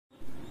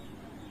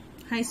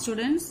Hi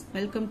students,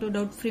 welcome to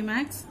Doubt Free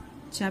Max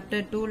Chapter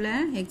 2 la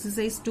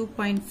exercise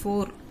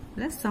 2.4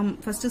 la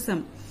first sum.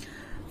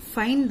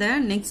 Find the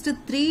next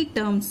 3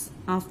 terms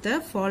of the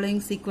following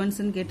sequence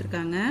ன்னு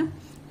கேட்டிருக்காங்க.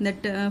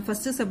 That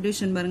first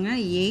subdivision பாருங்க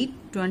 8,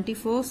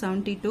 24,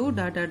 72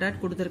 dot dot dot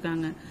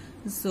கொடுத்திருக்காங்க.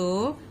 So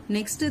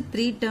next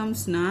 3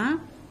 termsனா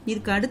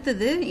இதுக்கு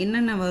அடுத்தது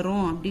என்னென்ன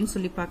வரும் அப்படின்னு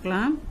சொல்லி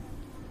பார்க்கலாம்.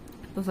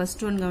 இப்போ first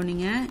one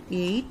கவனிங்க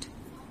 8,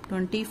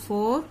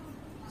 24,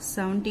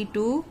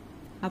 72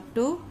 up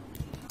to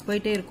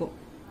போயிட்டே இருக்கும்.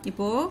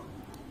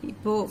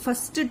 இப்போ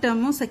ஃபர்ஸ்ட்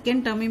டேர்மும்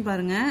செகண்ட் டேர்மையும்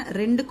பாருங்க,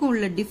 ரெண்டுக்கும்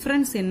உள்ள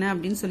டிஃபரன்ஸ் என்ன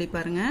அப்படின்னு சொல்லி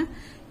பாருங்க.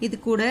 இது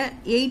கூட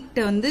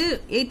 8 வந்து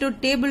 8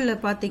 டேபிள்ல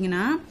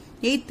பாத்தீங்கன்னா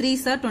 8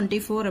 3s are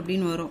 24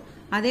 அப்படின்னு வரும்.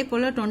 அதே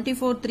போல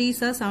 24 3s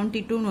are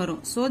 72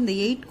 வரும். சோ இந்த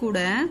 8 கூட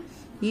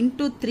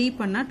into 3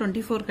 பண்ணா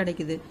 24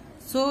 கிடைக்குது.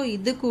 சோ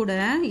இது கூட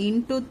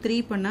into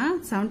 3 பண்ணா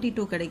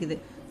 72 கிடைக்குது.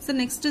 சோ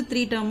நெக்ஸ்ட்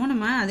 3 டேர்மும்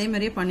நம்ம அதே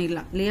மாதிரியே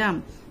பண்ணிடலாம் இல்லையா?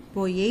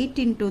 இப்போ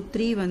 8 into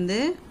 3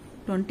 வந்து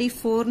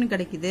 24 னு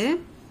கிடைக்குது.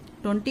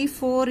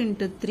 24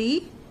 into 3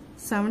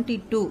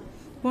 72.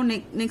 இப்போ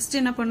நெக்ஸ்ட்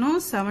என்ன பண்ணோம்?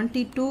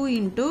 72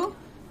 into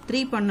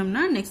 3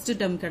 பண்ணோம்னா நெக்ஸ்ட்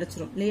டேர்ம்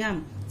கிடைச்சிரும் இல்லையா?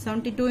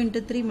 72 into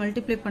 3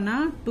 மல்டிப்ளை பண்ணா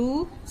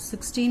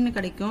 216 னு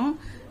கிடைக்கும்.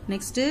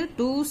 நெக்ஸ்ட்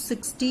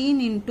 216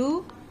 into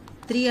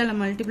 3 ஆல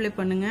மல்டிப்ளை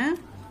பண்ணுங்க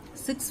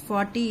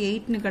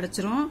 648 னு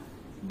கிடைச்சிரும்.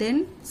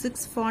 தென்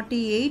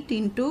 648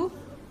 into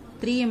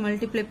 3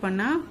 மல்டிப்ளை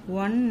பண்ணா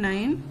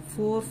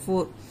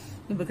 1944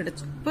 இப்ப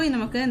கிடைச்சு. இப்போ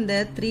நமக்கு இந்த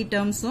 3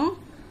 டேர்ம்ஸும்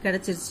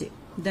கிடைச்சிருச்சு.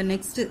 The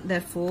next,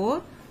 therefore,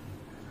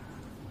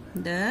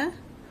 the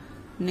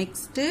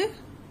next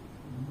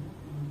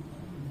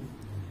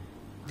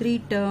 3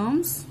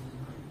 terms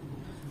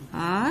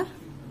are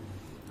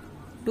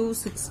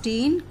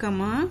 216,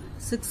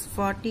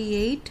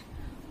 648,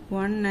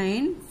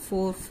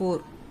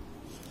 1944.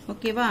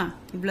 ஓகேவா?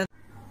 இவ்வளவு.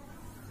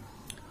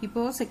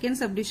 இப்போ செகண்ட்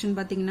சப்டிவிஷன்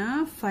பாத்தீங்கன்னா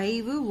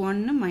 5, 1,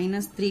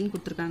 -3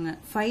 கொடுத்திருக்காங்க.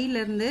 5ல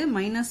இருந்து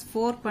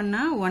 -4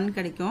 பண்ணா 1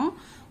 கிடைக்கும்.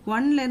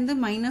 1ல இருந்து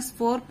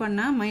 -4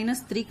 பண்ணா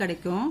 -3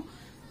 கிடைக்கும்.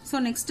 சோ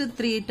நெக்ஸ்ட்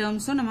 3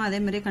 டேர்ம்ஸும் நம்ம அதே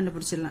மாதிரியே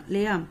கண்டுபிடிச்சிடலாம்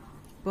இல்லையா?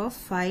 இப்போ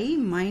 5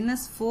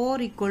 -4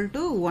 equal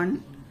to 1.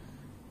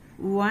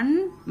 1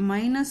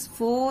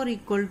 -4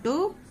 equal to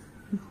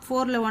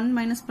 4ல 1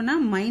 minus பண்ணா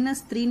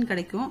 -3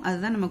 கிடைக்கும்.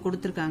 அதுதான் நம்ம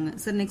கொடுத்திருக்காங்க.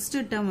 சோ நெக்ஸ்ட்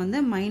டேர்ம்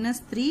வந்து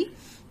 -3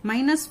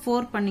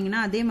 -4 பண்ணீங்கன்னா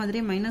அதே மாதிரி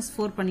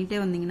 -4 பண்ணிட்டே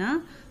வந்தீங்கன்னா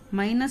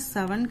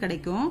 -7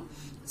 கிடைக்கும்.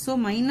 சோ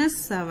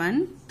 -7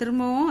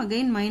 திரும்பவும்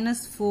அகைன்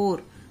 -4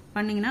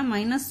 பண்ணீங்கன்னா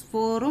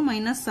 -4ம்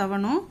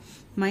 -7ம்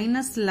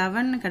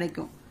 -11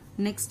 கிடைக்கும்.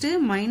 நெக்ஸ்ட்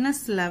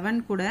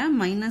 -11 கூட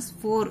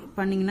 -4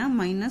 பண்ணீங்கன்னா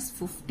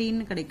 -15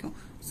 கிடைக்கும்.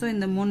 சோ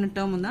இந்த 3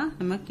 டேர்ம் தான்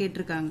நம்ம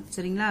கேட்டிருக்காங்க.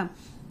 சரிங்களா?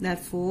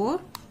 Therefore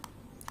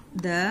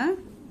the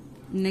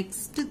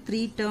next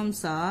 3 terms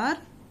are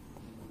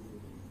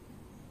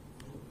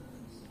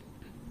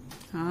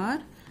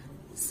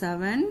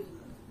 7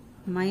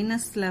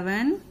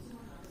 -11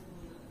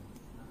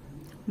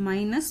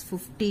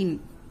 -15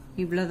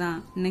 இவ்வளவுதான்.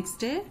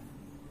 நெக்ஸ்ட்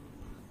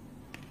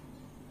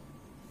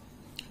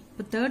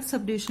இப்போ தேர்ட்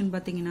சப்டிவிஷன்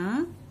பாத்தீங்கன்னா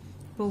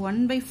இப்போ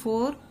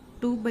 1/4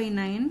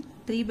 2/9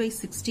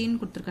 3/16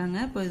 கொடுத்திருக்காங்க.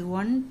 இப்போ இது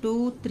 1 2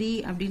 3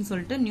 அப்படின்னு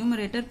சொல்லிட்டு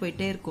நியூமரேட்டர்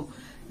போயிட்டே இருக்கும்.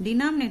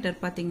 டினாமினேட்டர்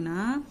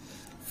பாத்தீங்கன்னா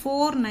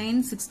 4 9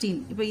 16.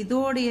 இப்போ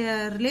இதோடைய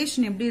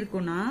ரிலேஷன் எப்படி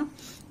இருக்கும்னா,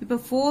 இப்போ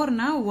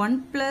 4னா 1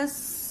 plus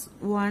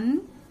 1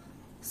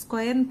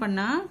 ஸ்கொயர்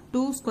பண்ணா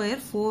 2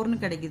 ஸ்கொயர் 4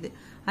 கிடைக்குது.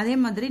 அதே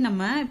மாதிரி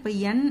நம்ம இப்ப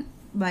n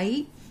பை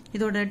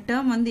இதோட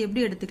டேர்ம் வந்து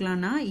எப்படி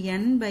எடுத்துக்கலாம்னா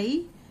n பை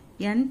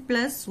n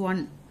plus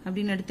 1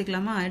 அப்படின்னு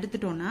எடுத்துக்கலாமா?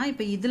 எடுத்துட்டோம்னா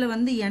இப்ப இதுல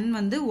வந்து n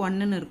வந்து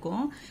 1ன்னு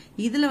இருக்கும்,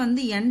 இதுல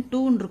வந்து n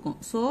 2ன்னு இருக்கும்.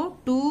 சோ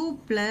 2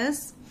 plus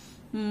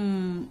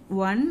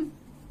 1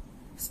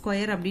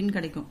 ஸ்கொயர் அப்படின்னு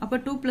கிடைக்கும். அப்ப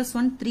 2 plus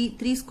 1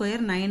 3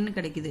 ஸ்கொயர் 9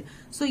 கிடைக்குது.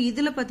 சோ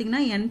இதுல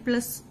பாத்தீங்கன்னா n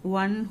plus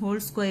 1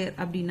 ஹோல் ஸ்கொயர்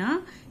அப்படின்னா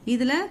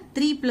இதுல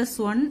 3 plus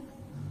 1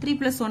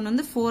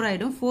 வந்து 4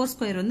 ஆயிடும். 4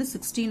 ஸ்கொயர் வந்து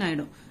 16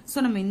 ஆயிடும். சோ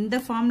நம்ம இந்த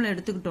ஃபார்ம்ல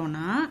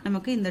எடுத்துக்கிட்டோம்னா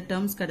நமக்கு இந்த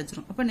டேர்ம்ஸ்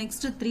கிடைச்சிரும். அப்ப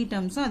நெக்ஸ்ட் 3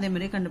 டேர்ம்ஸும் அதே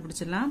மாதிரியே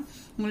கண்டுபிடிச்சிடலாம்.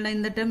 உங்கள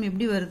இந்த டேர்ம்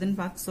எப்படி வருதுன்னு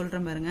பார்க்க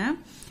சொல்றேன் பாருங்க.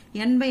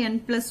 n by n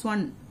plus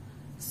 1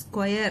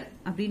 square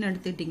அப்படின்னு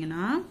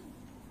எடுத்துக்கிட்டீங்கன்னா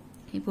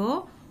இப்போ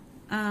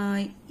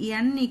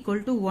n equal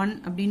to 1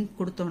 அப்படின்னு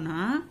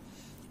கொடுத்தோம்னா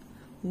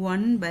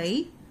 1 by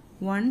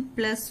 1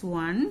 plus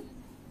 1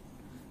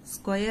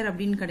 ஸ்கொயர்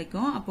அப்படின்னு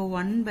கிடைக்கும். அப்போ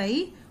 1 by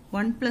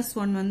 1 plus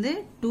 1 வந்து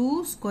 2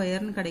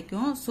 ஸ்கொயர்னு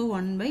கிடைக்கும். சோ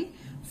 1 by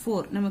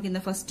 4 நமக்கு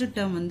இந்த ஃபர்ஸ்ட்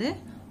டேர்ம் வந்து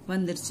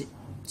வந்துருச்சு.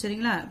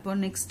 சரிங்களா? இப்போ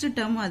நெக்ஸ்ட்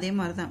டேர்ம் அதே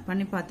மாதிரி தான்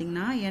பண்ணி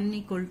பாத்தீங்கன்னா n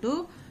equal to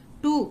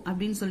 2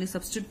 அப்படின்னு சொல்லி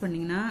சப்ஸ்டியூட்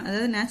பண்ணீங்கன்னா,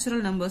 அதாவது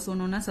நேச்சுரல் நம்பர்ஸ்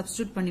ஒன்னொன்னா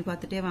சப்ஸ்டியூட் பண்ணி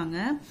பார்த்துட்டே வாங்க.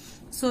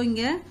 சோ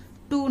இங்க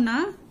 2னா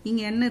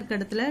இங்க n இருக்க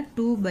இடத்துல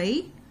 2 by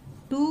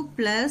 2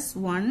 plus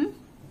 1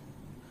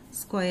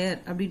 ஸ்கொயர்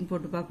அப்படின்னு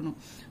போட்டு பார்க்கணும்.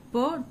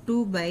 இப்போ 2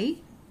 by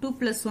 2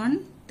 plus 1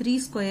 3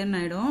 ஸ்கொயர்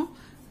ஆயிடும்.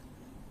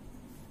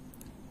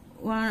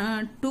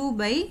 2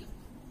 by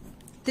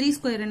 3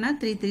 ஸ்கொயர் என்ன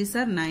 3 3s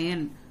are 9.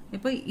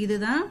 இப்போ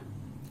இதுதான்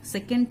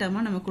செகண்ட்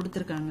டேர்மா நம்ம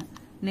கொடுத்திருக்காங்க.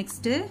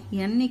 நெக்ஸ்ட்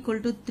n equal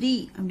to 3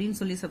 அப்படின்னு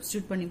சொல்லி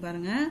சப்ஸ்டியூட் பண்ணி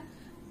பாருங்க.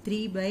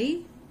 3 by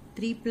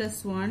 3 plus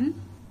 1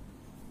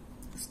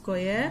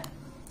 square.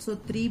 So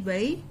 3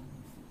 by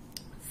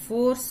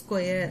 4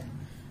 square.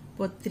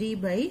 இப்போ 3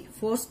 by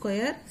 4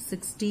 square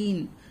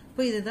 16.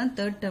 இப்போ இதுதான்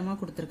third term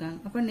கொடுத்திருக்காங்க.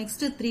 அப்போ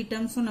next 3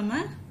 terms நம்ம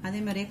அதே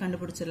மாதிரியே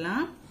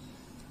கண்டுபிடிச்சிடலாம்.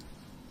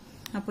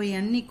 அப்போ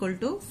n equal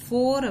to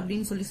 4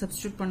 அப்படின்னு சொல்லி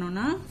substitute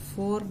பண்ணோம்னா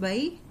 4 by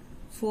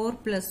 4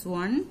 plus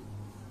 1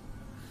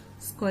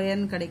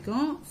 square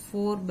கிடைக்கும்.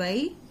 4 by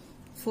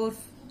 4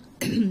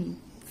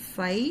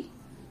 5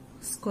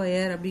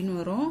 square அப்படின்னு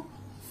வரும்.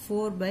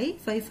 4 by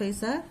 5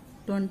 5s are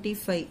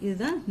 25.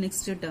 இதுதான்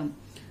next term.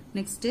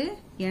 Next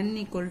n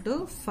equal to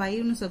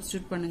 5 னு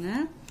substitute பண்ணுங்க.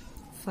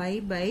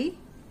 5 by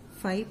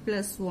 5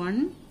 plus 1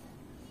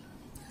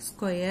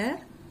 square.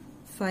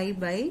 5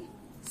 by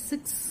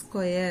 6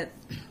 square.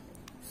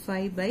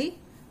 5 by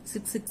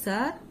 6 6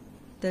 are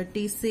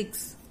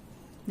 36.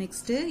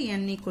 Next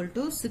n equal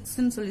to 6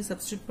 னு சொல்லி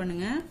substitute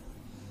பண்ணுங்க.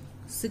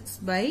 6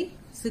 by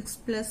 6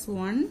 plus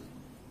 1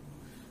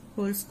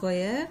 whole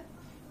square.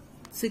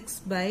 6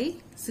 by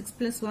 6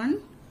 plus 1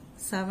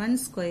 7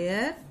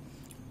 square.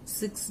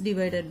 6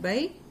 divided by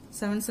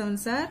 7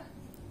 7s are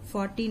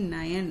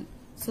 49.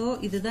 So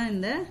இதுதான்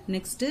இந்த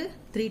next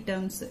 3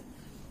 terms.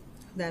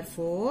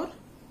 Therefore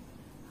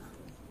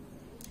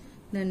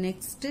the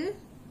next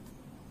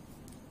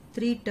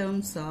 3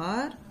 terms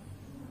are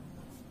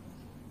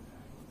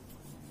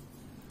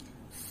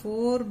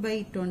 4 by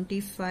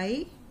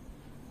 25,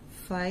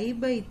 5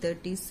 by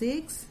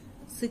 36,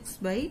 6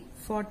 by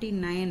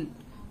 49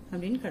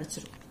 அப்படின்னு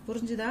கிடைச்சிரும்.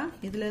 புரிஞ்சுதா?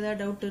 இதுல ஏதாவது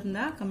டவுட்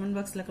இருந்தா கமெண்ட்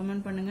பாக்ஸ்ல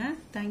கமெண்ட் பண்ணுங்க.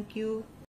 Thank you.